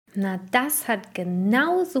Na, das hat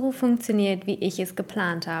genau so funktioniert, wie ich es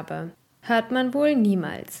geplant habe. Hört man wohl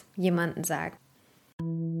niemals jemanden sagen.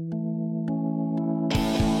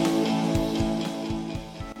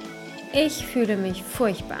 Ich fühle mich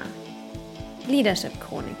furchtbar. Leadership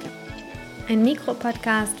Chronik. Ein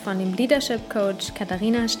Mikropodcast von dem Leadership Coach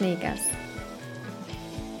Katharina Schneegers.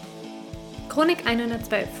 Chronik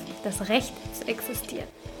 112. Das Recht zu existieren.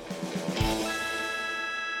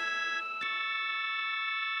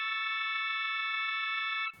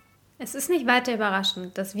 Es ist nicht weiter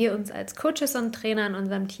überraschend, dass wir uns als Coaches und Trainer in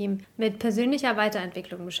unserem Team mit persönlicher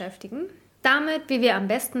Weiterentwicklung beschäftigen. Damit, wie wir am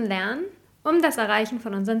besten lernen, um das Erreichen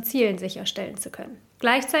von unseren Zielen sicherstellen zu können.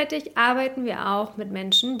 Gleichzeitig arbeiten wir auch mit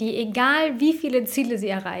Menschen, die, egal wie viele Ziele sie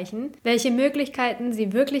erreichen, welche Möglichkeiten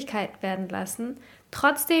sie Wirklichkeit werden lassen,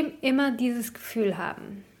 trotzdem immer dieses Gefühl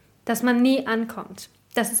haben, dass man nie ankommt,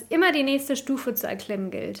 dass es immer die nächste Stufe zu erklimmen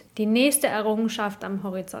gilt, die nächste Errungenschaft am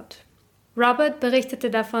Horizont. Robert berichtete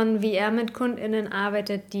davon, wie er mit KundInnen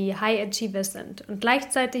arbeitet, die High Achievers sind und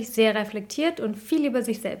gleichzeitig sehr reflektiert und viel über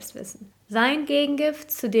sich selbst wissen. Sein Gegengift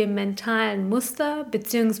zu dem mentalen Muster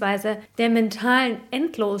bzw. der mentalen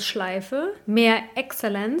Endlosschleife, mehr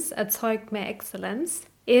Exzellenz erzeugt mehr Exzellenz,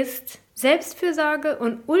 ist Selbstfürsorge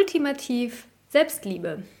und ultimativ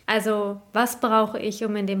Selbstliebe. Also, was brauche ich,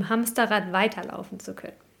 um in dem Hamsterrad weiterlaufen zu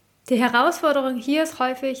können? Die Herausforderung hier ist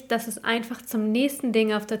häufig, dass es einfach zum nächsten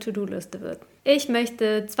Ding auf der To-Do-Liste wird. Ich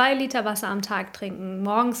möchte 2 Liter Wasser am Tag trinken,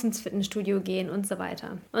 morgens ins Fitnessstudio gehen und so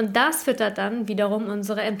weiter. Und das füttert dann wiederum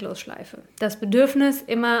unsere Endlosschleife. Das Bedürfnis,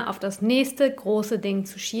 immer auf das nächste große Ding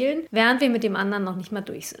zu schielen, während wir mit dem anderen noch nicht mal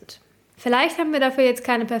durch sind. Vielleicht haben wir dafür jetzt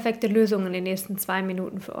keine perfekte Lösung in den nächsten 2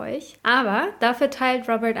 Minuten für euch, aber dafür teilt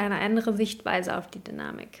Robert eine andere Sichtweise auf die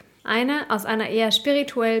Dynamik. Eine aus einer eher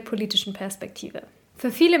spirituell-politischen Perspektive. Für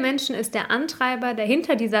viele Menschen ist der Antreiber, der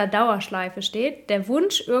hinter dieser Dauerschleife steht, der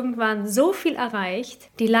Wunsch, irgendwann so viel erreicht,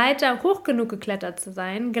 die Leiter hoch genug geklettert zu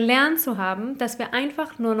sein, gelernt zu haben, dass wir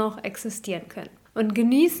einfach nur noch existieren können und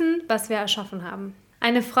genießen, was wir erschaffen haben.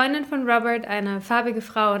 Eine Freundin von Robert, eine farbige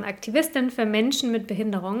Frau und Aktivistin für Menschen mit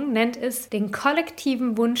Behinderung, nennt es den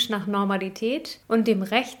kollektiven Wunsch nach Normalität und dem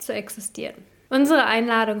Recht zu existieren. Unsere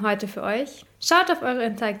Einladung heute für euch: Schaut auf eure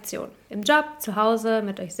Interaktion. Im Job, zu Hause,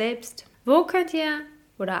 mit euch selbst. Wo könnt ihr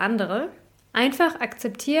oder andere einfach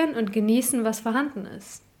akzeptieren und genießen, was vorhanden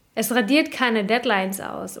ist? Es radiert keine Deadlines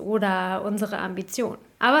aus oder unsere Ambition,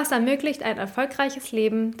 aber es ermöglicht ein erfolgreiches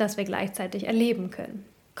Leben, das wir gleichzeitig erleben können.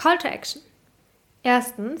 Call to Action.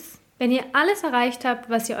 Erstens, wenn ihr alles erreicht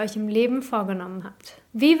habt, was ihr euch im Leben vorgenommen habt,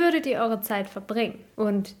 wie würdet ihr eure Zeit verbringen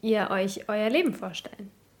und ihr euch euer Leben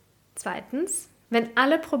vorstellen? Zweitens, wenn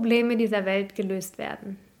alle Probleme dieser Welt gelöst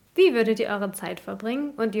werden, wie würdet ihr eure Zeit verbringen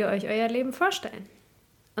und ihr euch euer Leben vorstellen?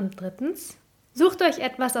 Und drittens, sucht euch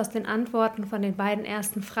etwas aus den Antworten von den beiden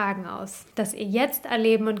ersten Fragen aus, das ihr jetzt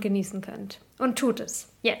erleben und genießen könnt. Und tut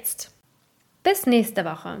es. Jetzt. Bis nächste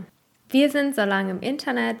Woche. Wir sind so lange im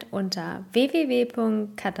Internet unter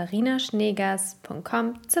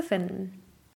www.katharinaschneegers.com zu finden.